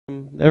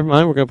never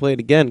mind. We're gonna play it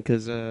again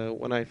because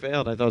when I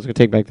failed, I thought I was gonna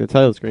take back the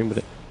title screen, but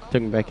it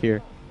took me back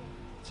here.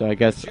 So I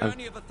guess The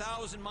journey of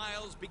 1,000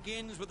 miles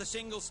begins with a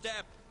single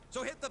step.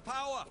 So hit the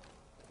power.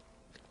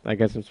 I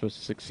guess I'm supposed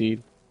to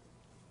succeed.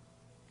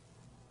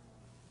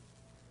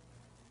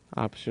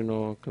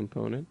 Optional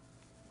component.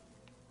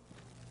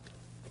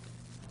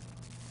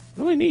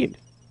 What do I need?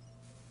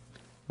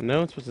 I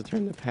know I'm supposed to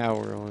turn the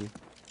power on.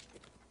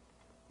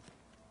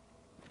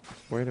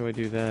 Where do I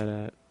do that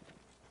at?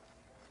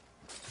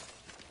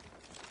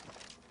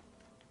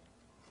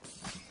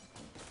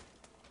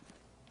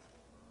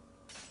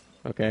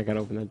 Okay, I gotta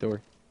open that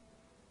door.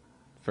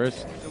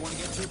 First. Don't want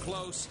to get too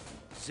close.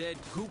 Zed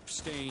goop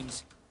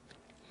stains.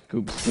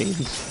 Goop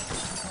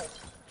stains.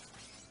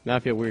 Now I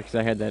feel weird because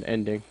I had that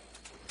ending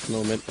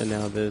moment and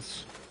now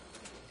this.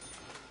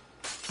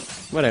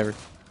 Whatever.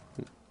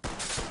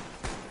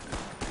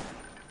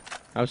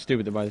 I was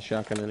stupid to buy the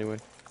shotgun anyway.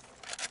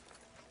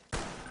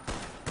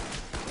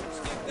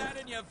 Stick that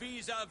in your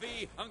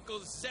vis-a-vis, Uncle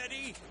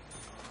Zeddy.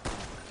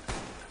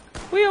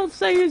 We don't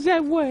say is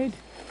that word.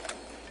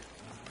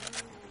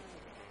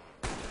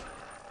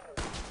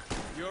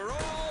 You're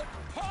all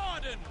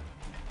pardoned.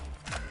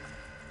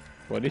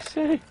 What'd he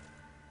say?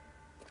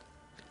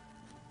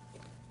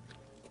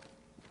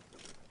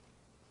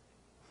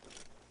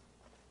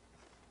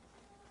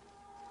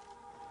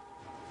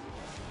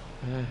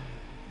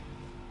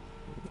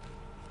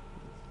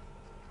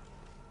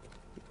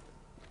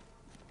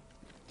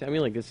 Tell me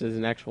like this is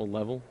an actual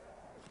level?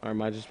 Or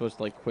am I just supposed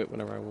to like quit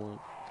whenever I want?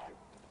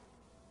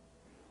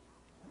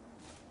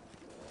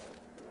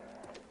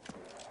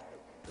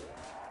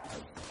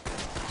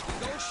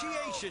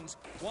 Negotiations,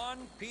 one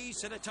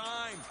piece at a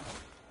time.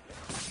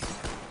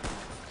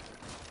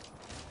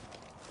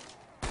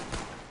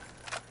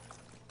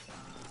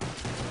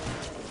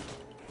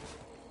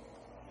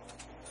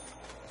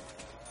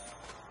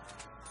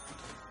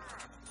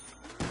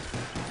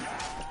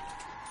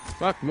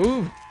 Fuck,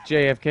 move,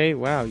 JFK.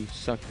 Wow, you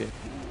sucked it.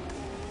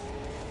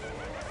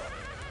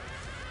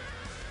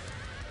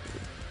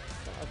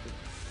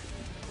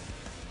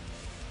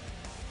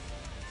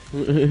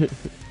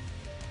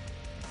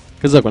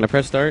 Because look, when I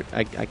press start,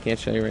 I can't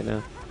show you right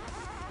now.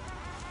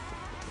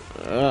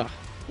 Ugh.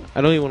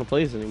 I don't even want to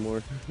play this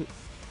anymore.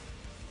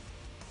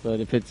 But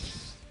if it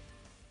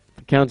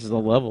counts as a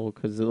level,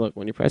 because look,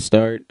 when you press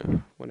start,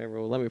 whenever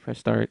it will let me press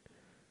start.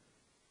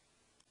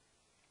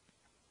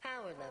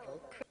 Power level.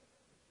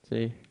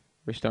 See?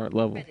 Restart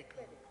level.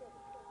 Critical.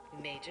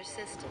 Major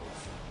systems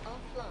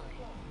offline.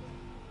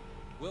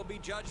 We'll be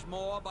judged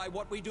more by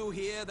what we do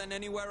here than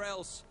anywhere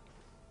else.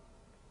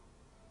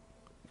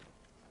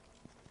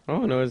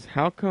 Oh no, is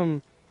how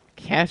come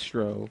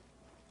Castro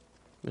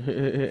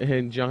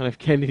and John F.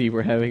 Kennedy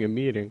were having a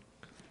meeting?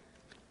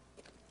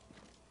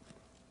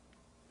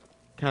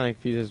 Kind of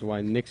confused as to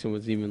why Nixon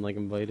was even like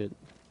invited,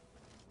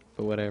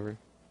 but whatever.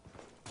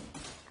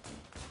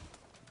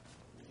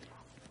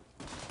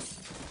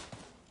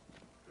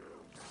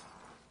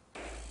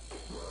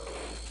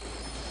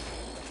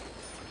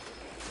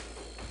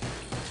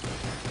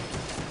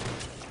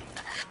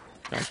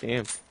 God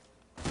damn.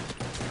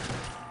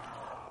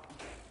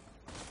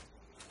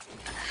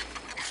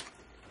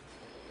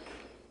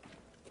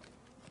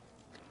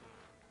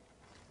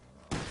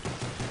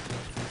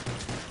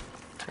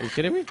 Are you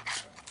kidding me?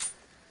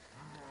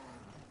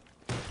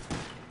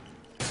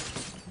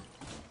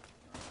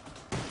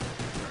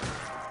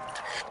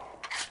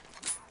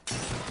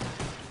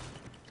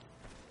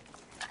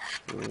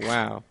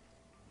 Wow.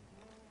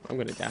 I'm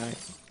gonna die.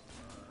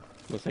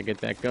 Unless I get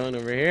that gun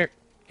over here.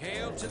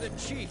 Hail to the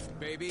chief,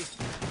 baby.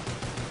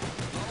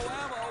 Low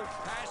ammo,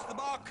 pass the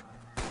buck.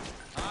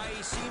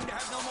 I seem to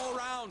have no more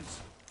rounds.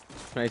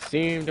 I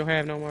seem to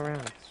have no more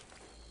rounds.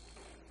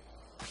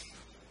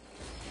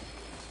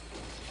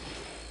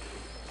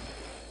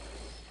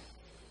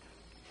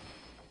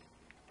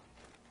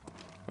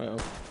 Uh-oh.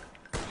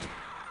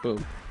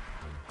 Boom.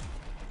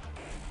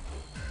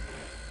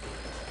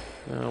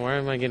 Why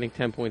am I getting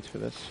 10 points for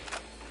this?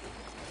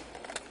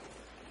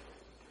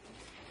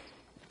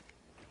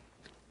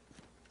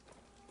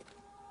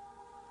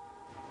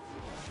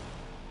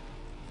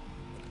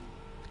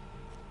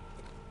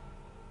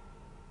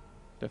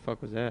 The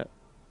fuck was that?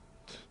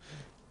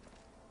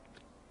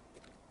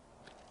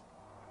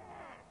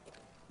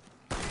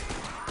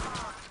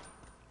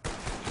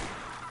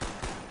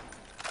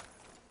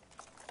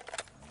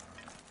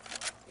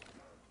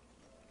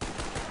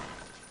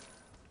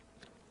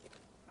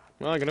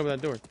 Well, I can open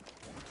that door.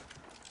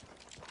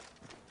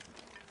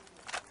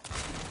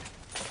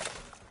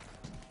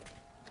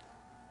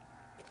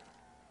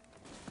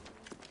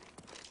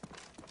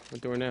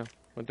 What door now?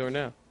 What door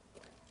now?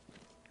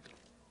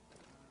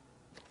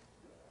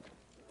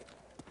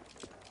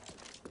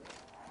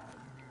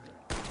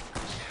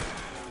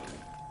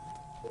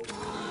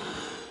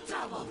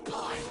 Double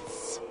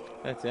points.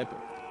 That's epic.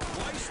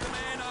 Twice the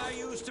man I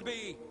used to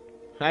be.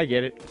 I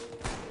get it.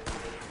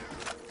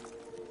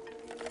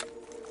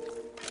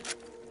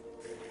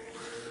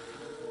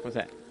 What's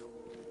that?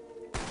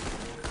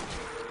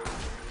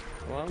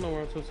 Well, I don't know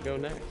where I'm supposed to go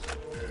next.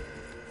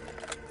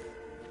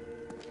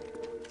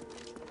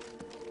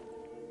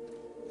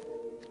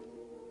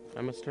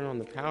 I must turn on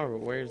the power,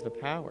 but where's the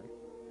power?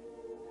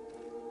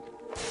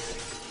 I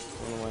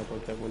don't know why I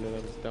broke that window.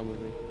 That was dumb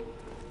of me.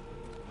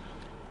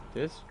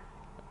 This?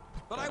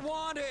 But I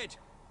want it!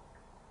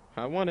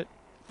 I want it.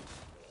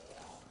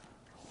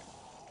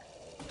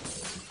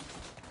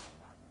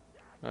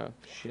 Oh,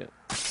 shit.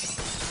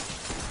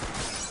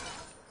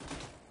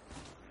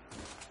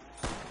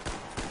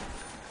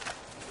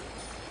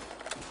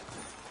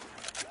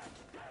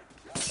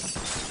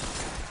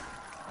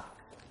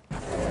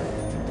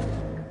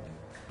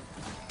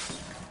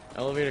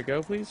 Elevator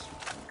go, please?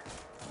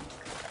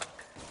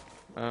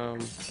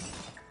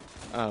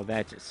 Oh,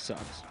 that just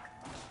sucks.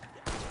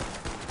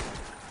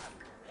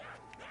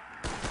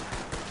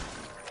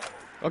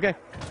 Okay.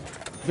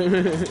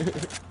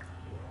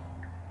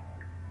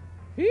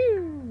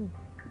 Phew.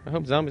 I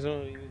hope zombies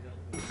don't use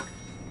that.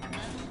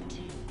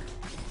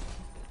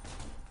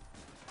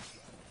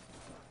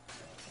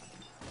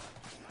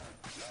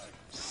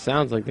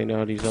 Sounds like they know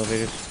how to use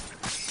elevators.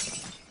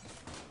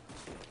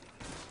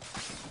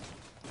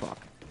 Fuck.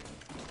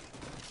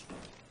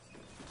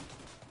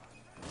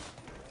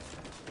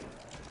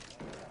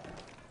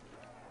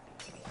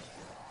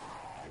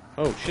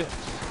 Oh shit.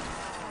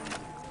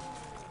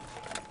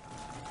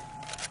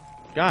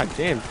 God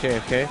damn,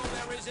 JFK.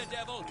 Oh, there is a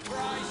devil, for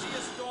I see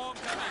a storm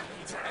coming,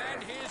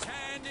 and his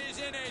hand is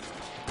in it.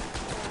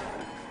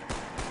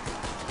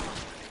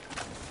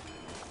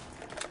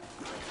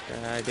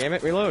 God damn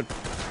it, reload.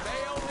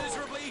 Fail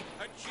miserably,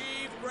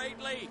 achieve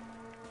greatly.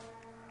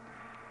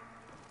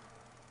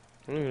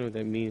 I don't even know what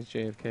that means,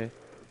 JFK.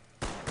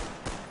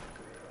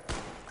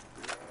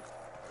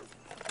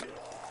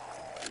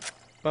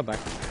 Bye-bye.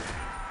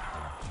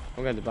 I'm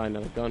gonna have to buy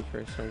another gun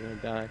first, so I'm gonna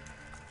die.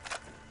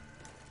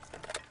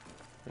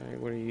 Alright,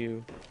 what are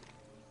you?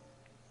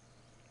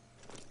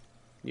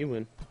 You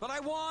win. But I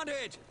want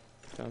it.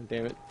 Oh,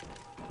 damn it.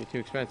 You're too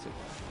expensive.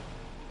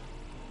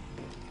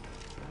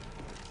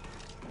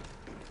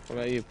 What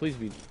about you? Please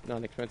be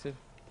non-expensive.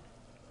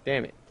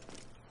 Damn it.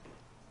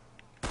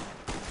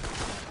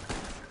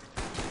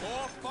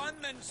 More fun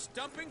than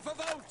stumping for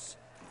votes.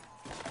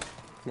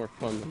 More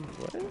fun than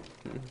what?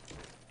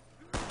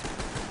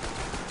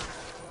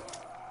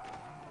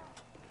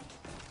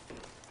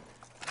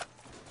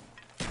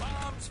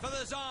 Bombs for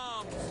the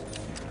zombs.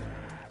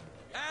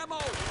 Ammo,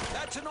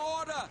 that's an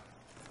order.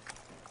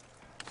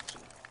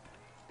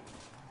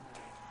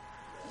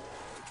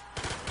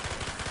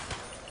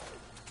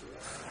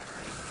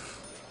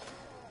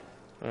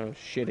 Oh,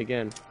 shit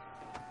again.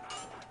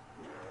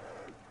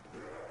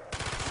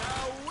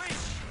 Now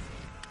wish.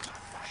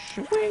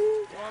 Swing!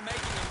 You're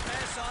making a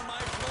mess on my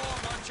floor,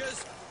 munchers.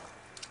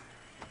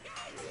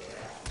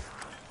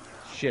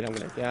 Shit, I'm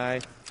gonna die.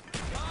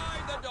 By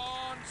the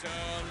dawn's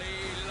early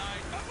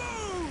light.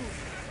 Boom!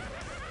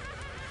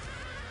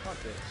 Fuck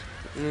this.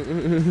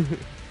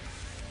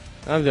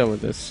 I'm done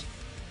with this.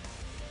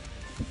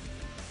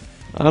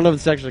 I don't know if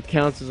this actually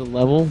counts as a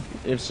level.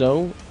 If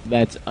so,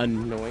 that's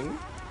annoying.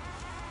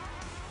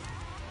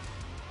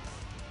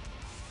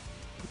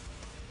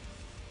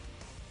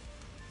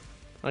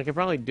 I could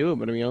probably do it,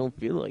 but I mean, I don't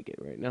feel like it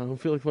right now. I don't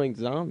feel like playing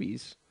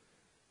zombies.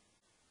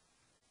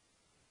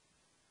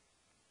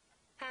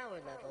 Power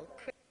level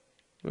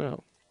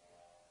No.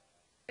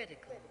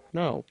 critical.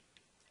 No.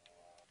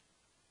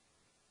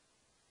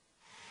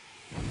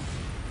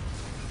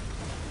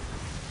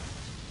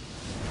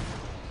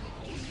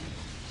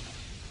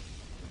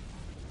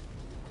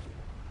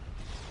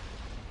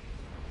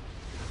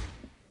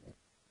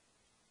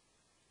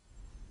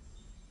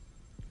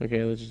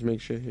 Okay, let's just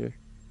make sure here.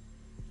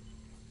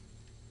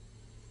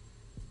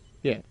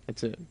 Yeah,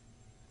 that's it.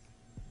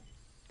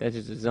 That's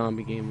just a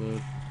zombie game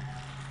mode.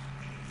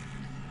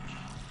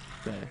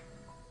 There.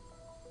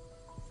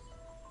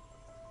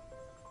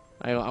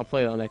 I'll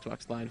play it on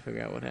Xbox Live and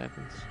figure out what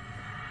happens.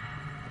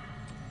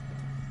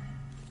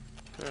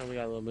 Oh, we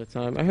got a little bit of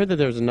time. I heard that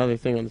there was another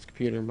thing on this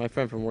computer. My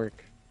friend from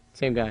work,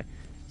 same guy,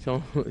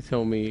 told,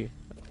 told me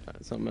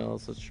something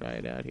else. Let's try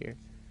it out here.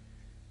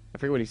 I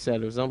forget what he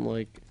said. It was something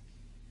like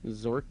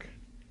Zork.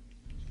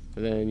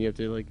 And then you have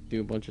to like do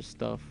a bunch of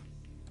stuff.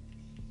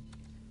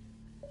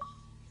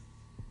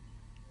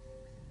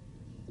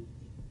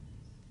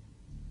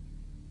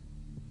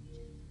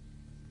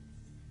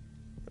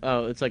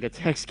 Oh, it's like a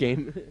text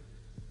game.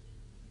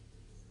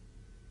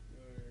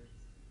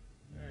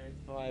 Alright,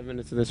 5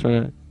 minutes of this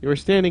one. You were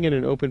standing in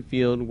an open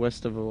field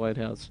west of a White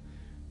House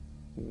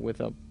with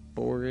a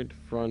boarded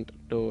front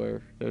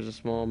door. There's a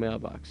small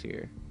mailbox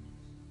here.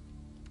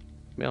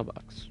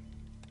 Mailbox.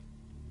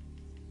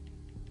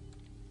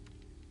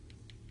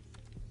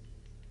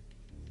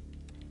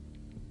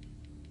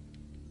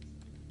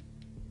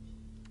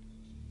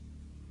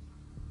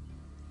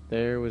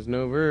 There was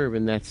no verb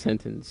in that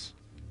sentence.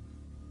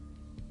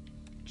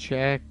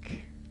 Check.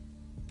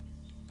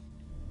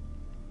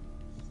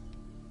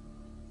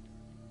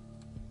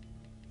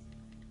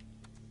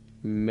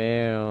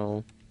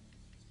 Mail.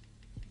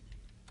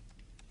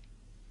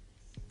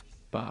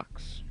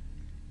 Box.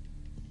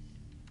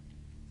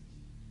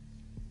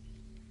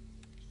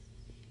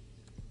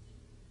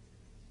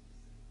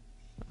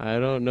 I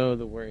don't know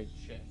the word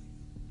check.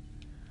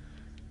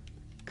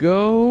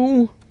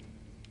 Go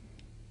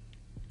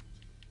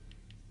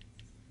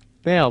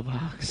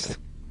mailbox.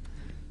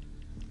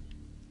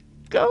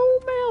 Go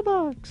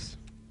mailbox.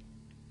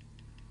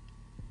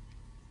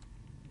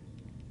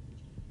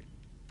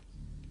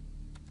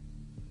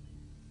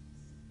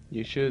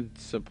 You should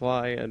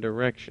supply a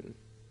direction.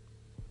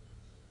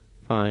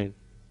 Fine.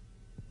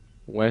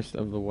 West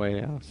of the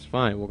White House.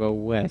 Fine, we'll go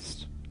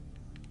west.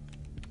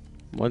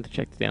 I wanted to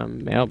check the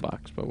down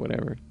mailbox, but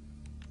whatever.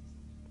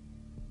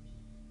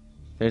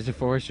 There's a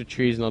forest of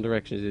trees in all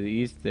directions. To the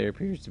east, there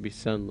appears to be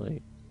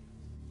sunlight.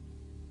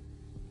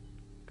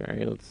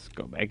 Alright, let's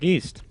go back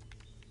east.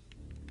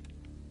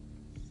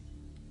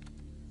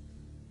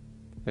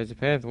 There's a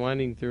path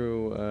winding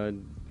through a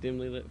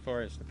dimly lit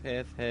forest. The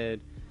path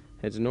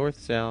heads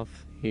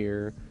north-south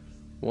here.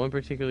 One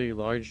particularly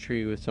large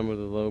tree with some of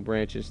the low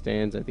branches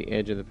stands at the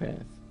edge of the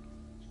path.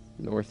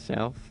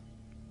 North-south?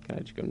 Can I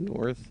just go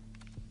north?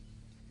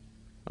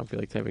 I don't feel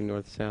like typing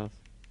north-south.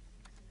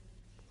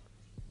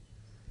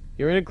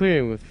 You're in a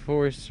clearing with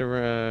forests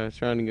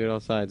surrounding you at all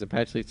sides. A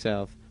patch leads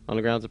south. On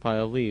the ground's a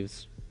pile of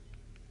leaves.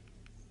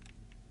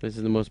 This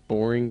is the most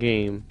boring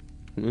game.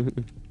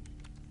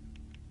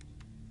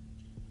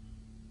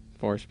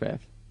 Forest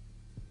path.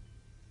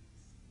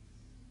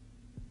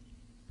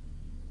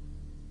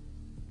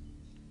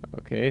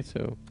 Okay,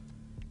 so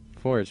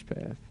forest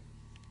path.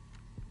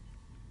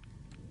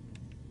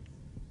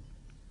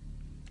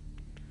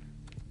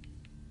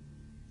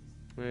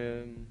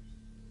 And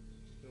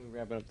we'll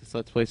wrap up this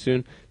Let's Play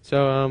soon.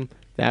 So,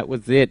 that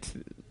was it.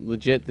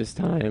 Legit this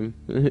time.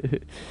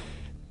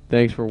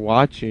 Thanks for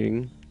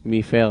watching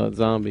me fail at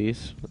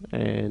zombies.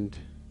 And,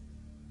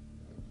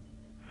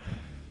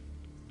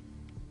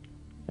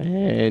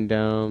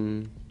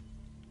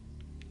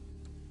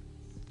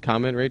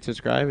 comment, rate,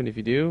 subscribe, and if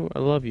you do, I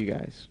love you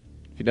guys.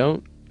 If you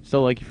don't,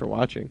 still like you for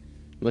watching.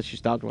 Unless you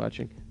stopped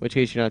watching. In which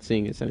case you're not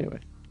seeing this anyway.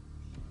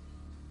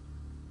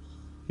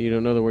 You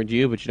don't know the word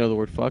you, but you know the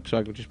word fuck, so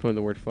I can just put in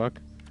the word fuck.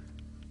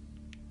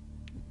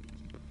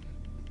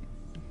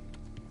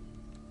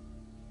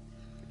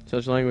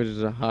 Such language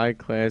is a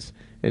high-class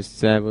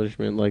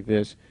establishment like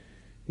this.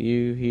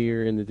 You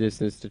hear in the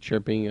distance the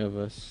chirping of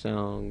a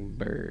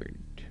songbird.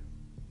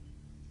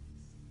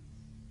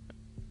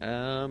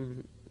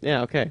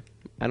 Yeah, okay.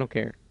 I don't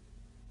care.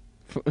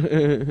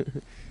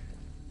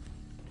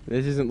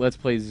 This isn't Let's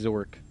Play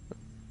Zork.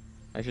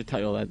 I should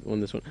title that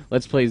one this one.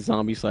 Let's Play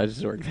Zombie /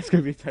 Zork. That's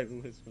gonna be the title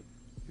of this one.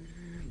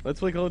 Let's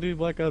Play Call of Duty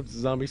Black Ops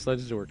Zombie /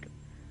 Zork.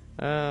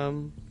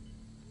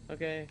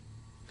 Okay.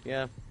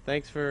 Yeah,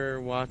 thanks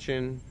for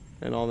watching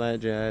and all that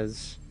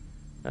jazz.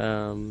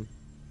 I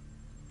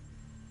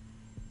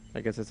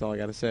guess that's all I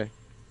gotta say.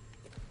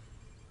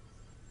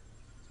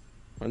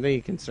 Aren't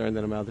they concerned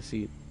that I'm out of the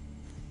seat?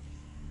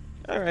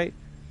 Alright.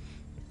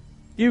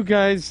 You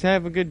guys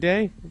have a good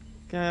day.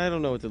 I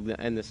don't know what to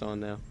end this on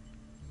now.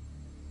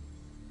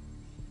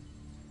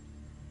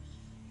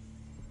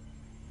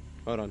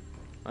 Hold on.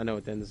 I know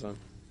what to end this on.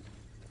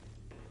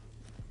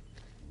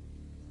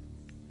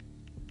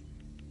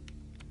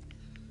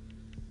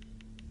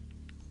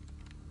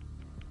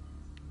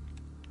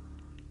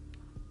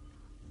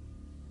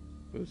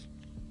 Boobs.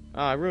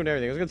 Ah, I ruined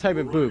everything. I was gonna type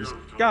in boobs.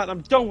 God,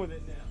 I'm done with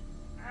it now.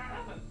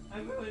 I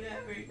ruined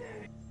everything.